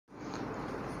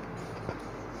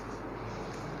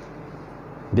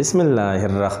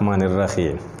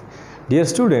Bismillahirrahmanirrahim. Dear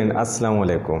student, Assalamu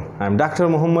alaikum. I am Dr.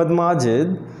 Muhammad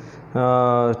Majid.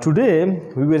 Today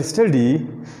we will study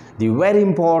the very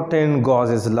important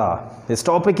Gauss Law. This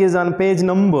topic is on page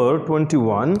number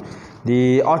 21.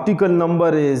 The article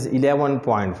number is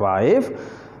 11.5.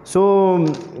 So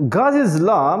Gauss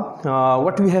Law,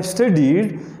 what we have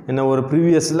studied in our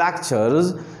previous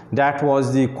lectures, that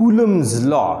was the Coulomb's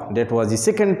law. That was the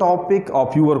second topic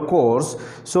of your course.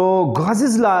 So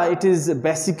Gauss law, it is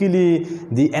basically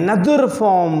the another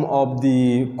form of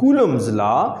the Coulomb's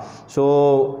law.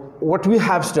 So what we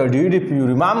have studied, if you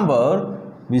remember,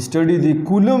 we studied the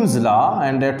Coulomb's law,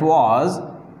 and that was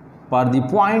for the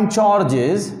point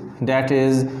charges, that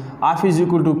is F is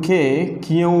equal to K,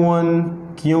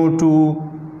 Q1, Q2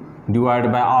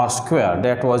 divided by r square.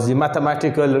 That was the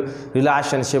mathematical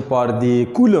relationship for the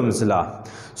Coulomb's law.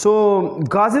 So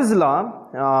Gauss law,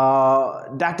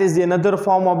 that is another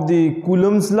form of the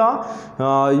Coulomb's law.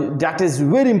 That is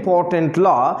very important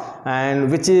law,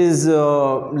 and which is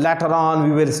later on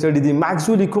we will study the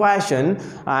Maxwell equation,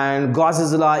 and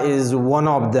Gauss law is one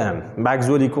of them.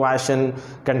 Maxwell equation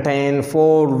contain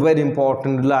four very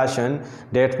important relations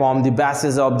that form the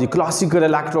basis of the classical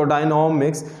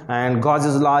electrodynamics, and Gauss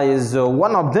law is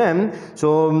one of them.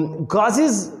 So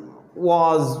Gauss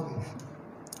was,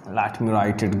 let me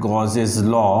write it, Gauss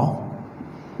law.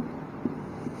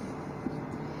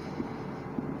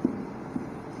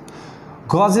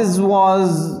 Gauss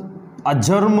was a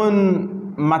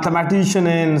German mathematician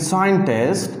and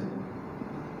scientist,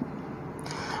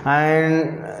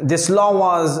 and this law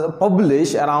was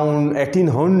published around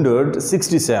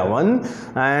 1867.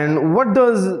 And what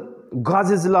does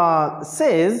Gauss law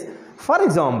says? For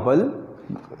example,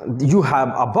 you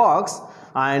have a box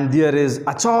and there is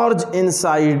a charge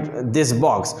inside this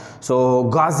box. So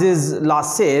Gauss law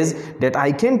says that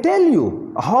I can tell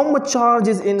you how much charge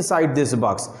is inside this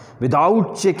box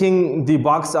without checking the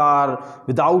box or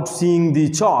without seeing the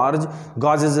charge.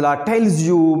 Gauss law tells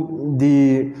you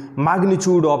the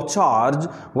magnitude of charge,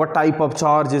 what type of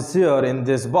charge is here in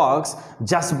this box,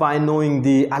 just by knowing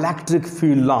the electric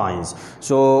field lines.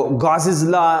 So Gauss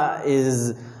law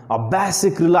is a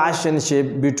basic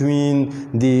relationship between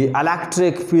the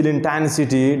electric field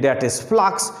intensity, that is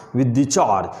flux, with the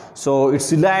charge. So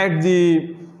it's related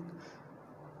the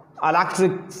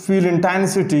electric field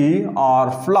intensity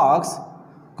or flux.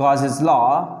 Gauss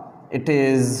law, it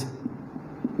is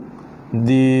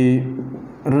the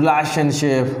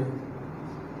relationship,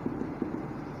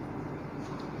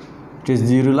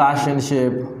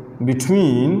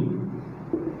 between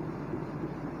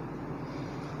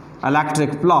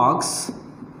electric flux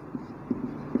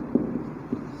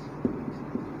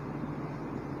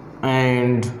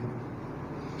and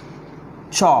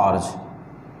charge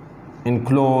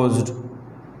enclosed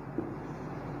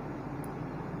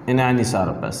in any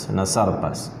surface, in a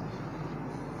surface.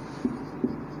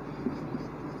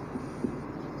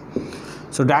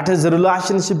 So that is the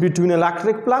relationship between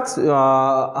electric flux.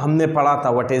 हमने पढ़ा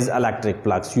था what is electric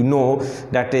flux. You know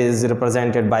that is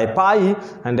represented by pi,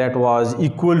 and that was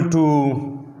equal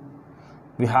to,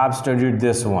 we have studied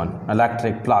this one,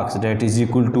 electric flux, that is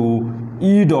equal to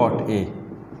E dot A.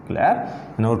 Clear?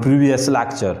 In our previous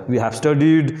lecture we have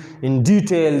studied in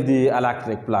detail the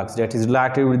electric flux, that is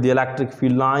related with the electric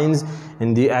field lines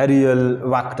in the aerial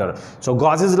vector. So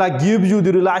Gauss law gives you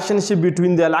the relationship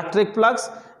between the electric flux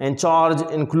and charge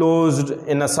enclosed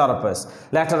in a surface.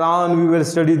 Later on we will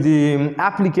study the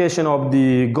application of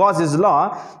the Gauss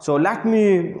law. So let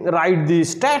me write the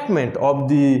statement of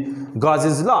the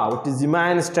Gauss law. What is the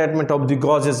main statement of the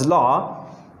Gauss law?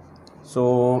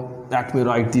 So let me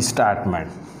write the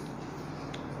statement.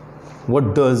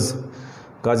 What does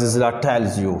Gauss law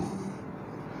tells you?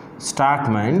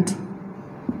 Statement: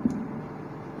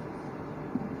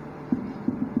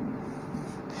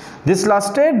 this law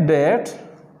states that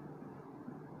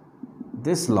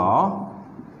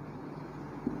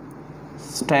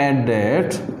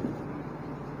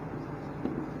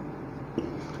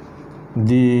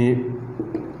the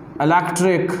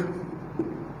electric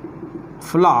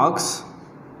flux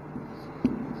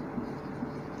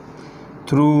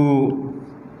through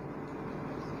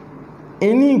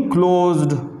any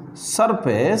closed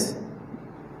surface,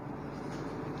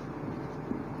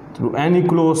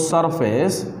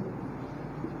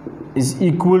 is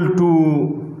equal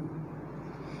to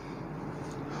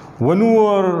 1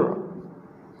 over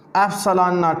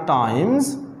epsilon naught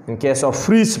times, in case of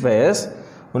free space,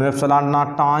 1 epsilon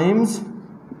naught times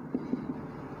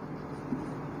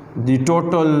the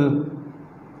total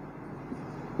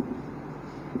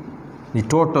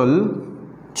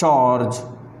charge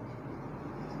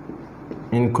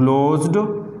enclosed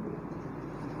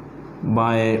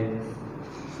by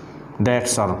that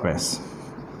surface.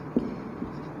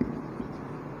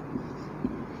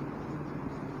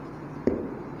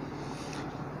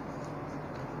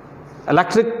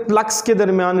 Electric flux के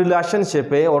दरमियान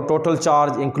relationship है और total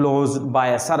charge enclosed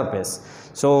bye a surface.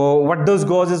 So what does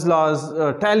Gauss's law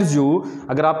tells you,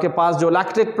 अगर आपके पास जो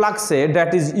electric flux है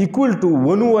that is equal to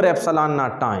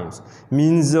 1/ε0 times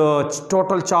means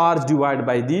total charge divide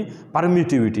by the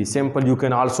permittivity. Simple, you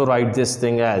can also right this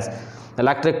thing as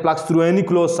electric flux through any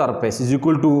closed surface is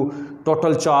equal to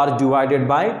total charge divided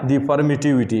by the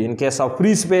permittivity. In case of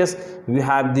free space, we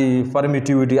have the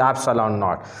permittivity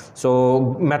ε0. So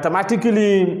mathematically,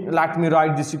 let me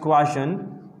write this equation.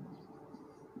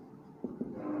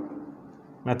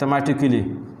 Mathematically,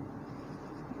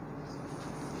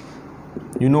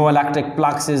 you know electric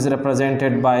flux is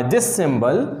represented by this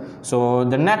symbol. So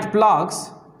the net flux,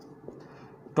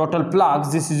 total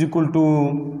flux, this is equal to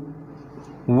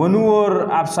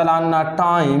 1/ε0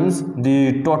 times the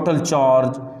total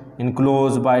charge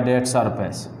enclosed by that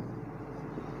surface,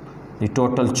 the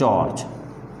total charge.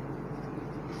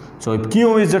 So if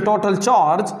Q is the total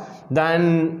charge, then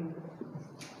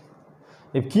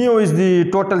if Q is the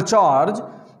total charge,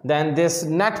 then this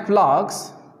net flux,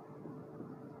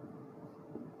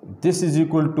 this is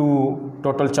equal to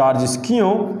total charge is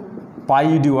Q pi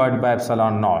divided by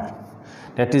ε0.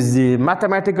 That is the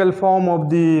mathematical form of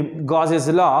the Gauss's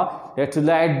law that will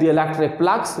add the electric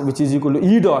flux, which is equal to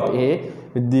E dot A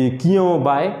with the Q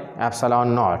by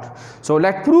ε0. So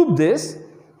let's prove this.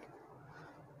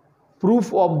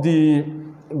 Proof of the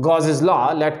Gauss's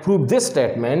law. Let's prove this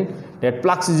statement that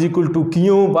flux is equal to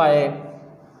Q by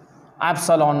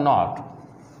ε0.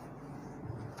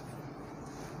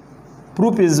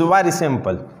 Proof is very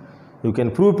simple. You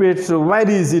can prove it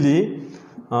very easily.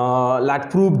 Let's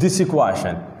prove this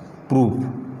equation. Prove.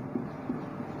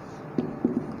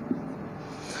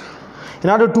 In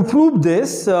order to prove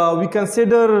this, we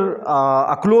consider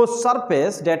a closed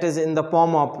surface that is in the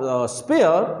form of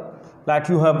sphere. Like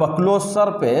you have a closed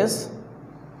surface,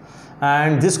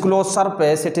 and this closed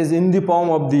surface, it is in the form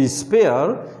of the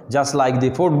sphere, just like the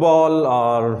football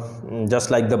or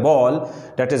just like the ball.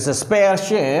 That is a sphere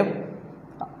shape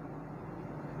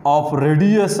of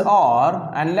radius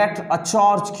r, and let a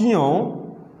charge Q,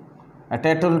 a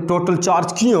total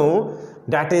charge Q,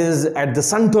 that is at the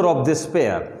center of this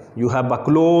sphere. You have a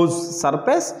closed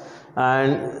surface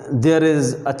and there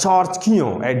is a charge Q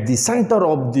at the center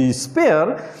of the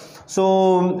sphere.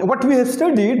 So what we have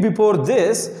studied before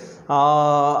this,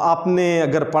 आपने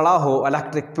अगर पढ़ा हो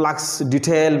electric flux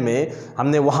detail में,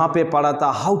 हमने वहाँ पे पढ़ा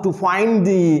था how to find the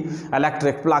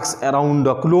electric flux around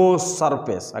a close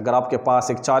surface. अगर आपके पास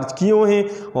एक चार्ज क्यों है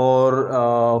और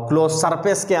क्लोज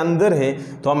सरफेस के अंदर है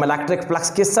तो हम इलेक्ट्रिक फ्लक्स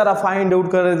किस तरह फाइंड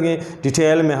आउट करेंगे,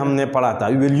 डिटेल में हमने पढ़ा था.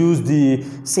 We will use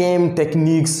the same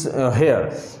techniques hair.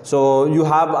 So you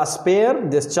have a sphere,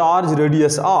 this charge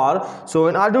radius r. So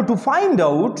in order to find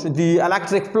out the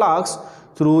electric flux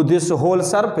through this whole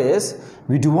surface,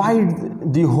 we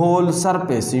divide the whole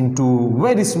surface into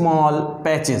very small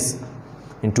patches,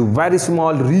 into very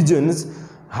small regions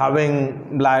having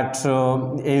that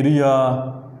area.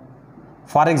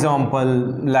 For example,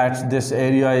 let this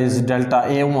area is delta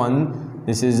A1,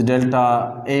 this is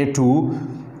delta A2,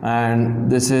 and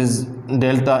this is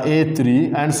delta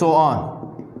A3, and so on.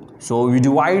 So we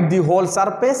divide the whole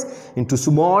surface into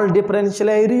small differential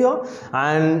area,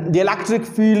 and the electric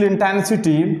field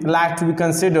intensity, like we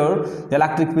consider the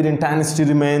electric field intensity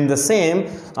remain the same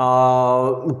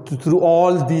through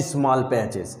all these small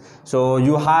patches. So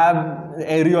you have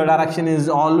area direction is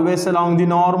always along the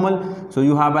normal. So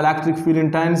you have electric field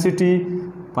intensity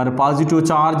for positive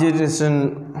charge, it is in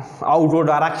outward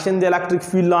direction the electric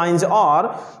field lines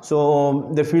are. So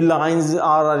the field lines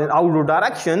are in outward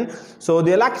direction. So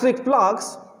the electric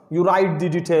flux, you write the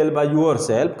detail by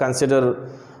yourself. Consider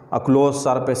a closed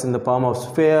surface in the form of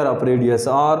sphere of radius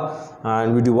r,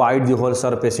 and we divide the whole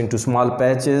surface into small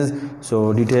patches.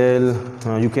 So detail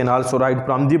you can also write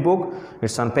from the book.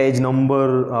 It's on page number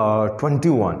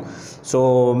 21.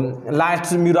 So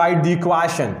let me write the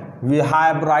equation. We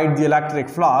have write the electric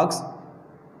flux.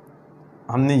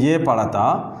 हमने ये पढ़ा था,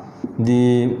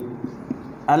 the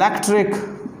electric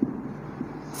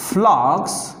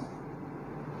flux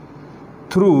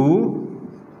through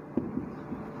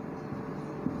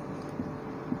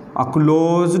a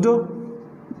closed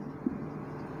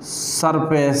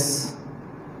surface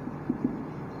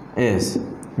is.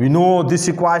 We know this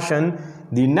equation,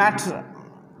 the net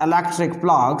electric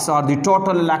flux or the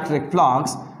total electric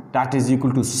flux, that is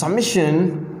equal to summation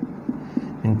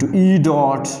into E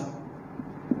dot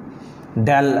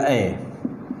del A.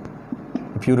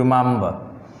 If you remember,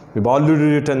 We've already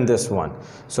written this one.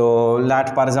 So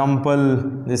let, for example,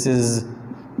 this is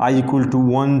I equal to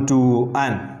 1 to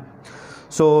n.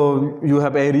 So you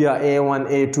have area A1,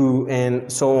 A2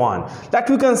 and so on. Let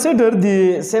we consider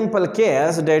the simple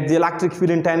case that the electric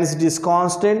field intensity is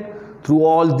constant through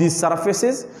all these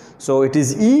surfaces. So it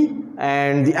is E,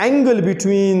 and the angle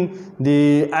between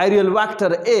the aerial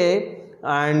vector A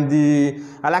and the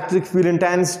electric field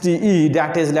intensity E,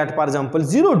 that is, let for example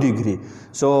 0 degree.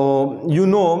 So you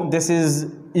know this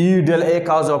is E del A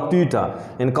cos of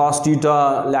theta. In cos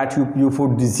theta, let you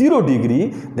put the 0 degree,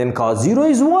 then cos 0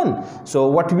 is 1. So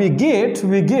what we get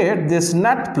this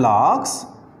net flux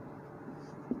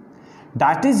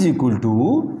that is equal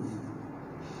to,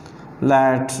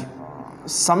 let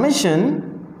summation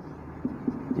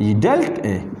E delta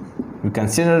A. We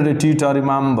consider the theta,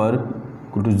 remember,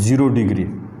 equal to 0 degree.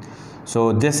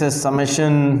 So this is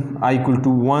summation I equal to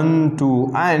 1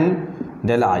 to n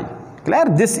del I. Clear?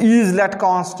 This E is let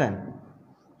constant.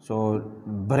 So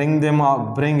bring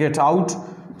it out.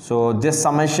 So this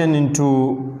summation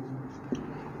into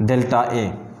delta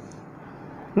A.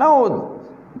 Now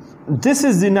this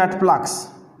is the net flux.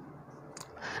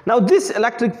 Now this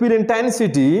electric field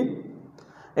intensity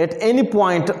at any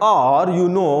point R, you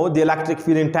know the electric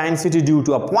field intensity due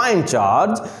to a point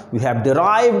charge. We have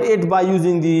derived it by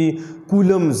using the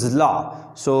Coulomb's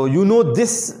law. So you know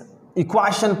this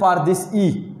equation for this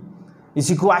E. इस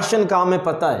equation का हमें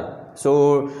पता है.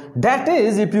 So that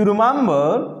is, if you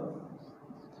remember,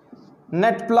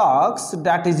 net flux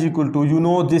that is equal to, you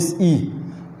know, this E.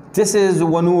 This is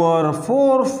 1 over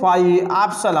 4 phi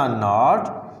epsilon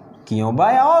naught Q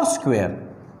by R square.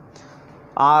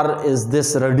 R is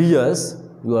this radius.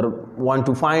 You want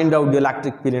to find out the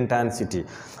electric field intensity,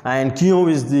 and Q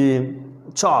is the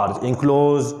charge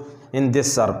enclosed in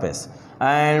this surface,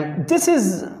 and this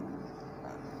is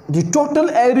the total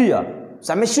area,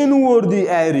 summation over the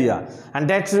area, and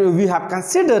that we have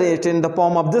considered it in the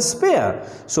form of the sphere.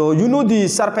 So you know the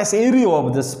surface area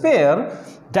of the sphere,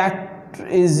 that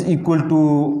is equal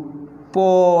to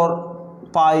 4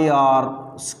 pi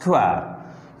r square.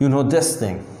 You know this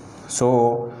thing.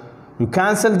 So you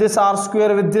cancel this r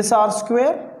square with this r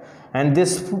square, and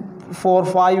this 4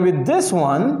 phi with this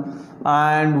one,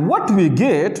 and what we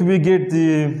get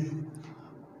the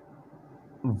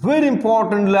very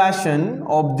important relation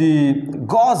of the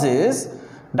gauzes,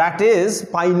 that is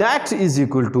pi net is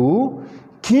equal to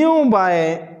Q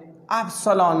by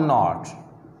epsilon naught.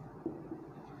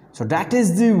 So that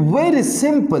is the very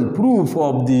simple proof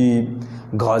of the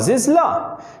Gauss's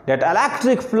law, that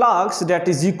electric flux that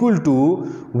is equal to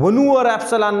 1 over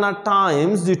epsilon naught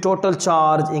times the total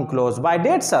charge enclosed by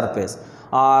that surface.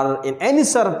 Or in any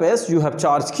surface you have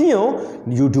charge Q,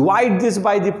 you divide this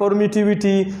by the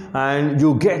permittivity and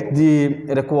you get the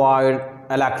required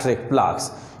electric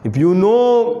flux. If you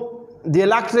know the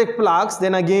electric flux,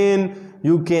 then again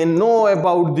you can know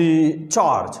about the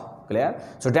charge. Clear?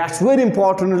 So that's very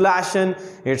important relation.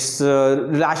 It's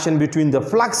relation between the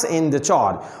flux and the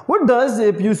charge. What does,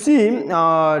 if you see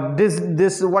what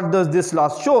does this law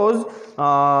shows?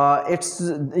 It's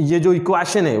ये जो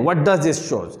equation है, what does this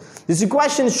shows? This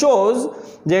equation shows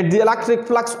that the electric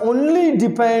flux only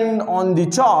depend on the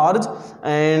charge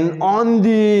and on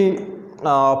the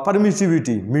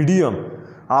permittivity, medium.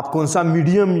 आप कौन सा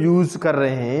medium use कर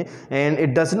रहे हैं, and it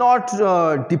does not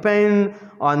depend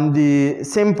on the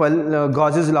simple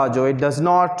Gauss's law जो, it does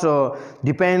not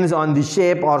depends on the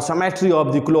shape और symmetry of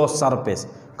the close surface.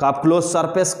 आप close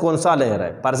surface कौन सा ले रहे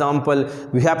हैं. For example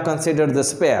we have considered the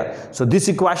sphere, so this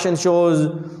equation shows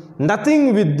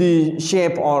nothing with the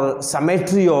shape or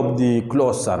symmetry of the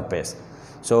closed surface.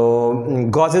 So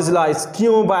Gauss's law is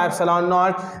Q by epsilon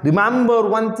naught. Remember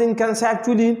one thing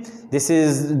conceptually, this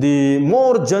is the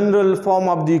more general form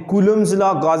of the Coulomb's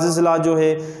law. Gauss's law जो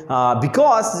है,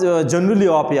 because generally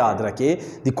आप याद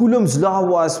रखें, the Coulomb's law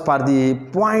was for the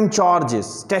point charges,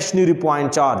 stationary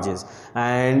point charges,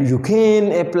 and you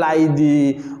can apply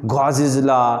the Gauss's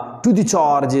law to the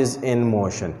charges in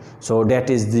motion. So that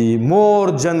is the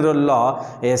more general law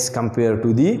as compared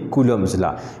to the Coulomb's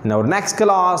law. In our next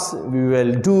class, we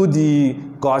will do the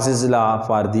Gauss's law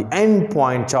for the end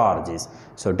point charges.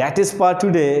 So that is for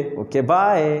today. Okay,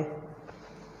 bye.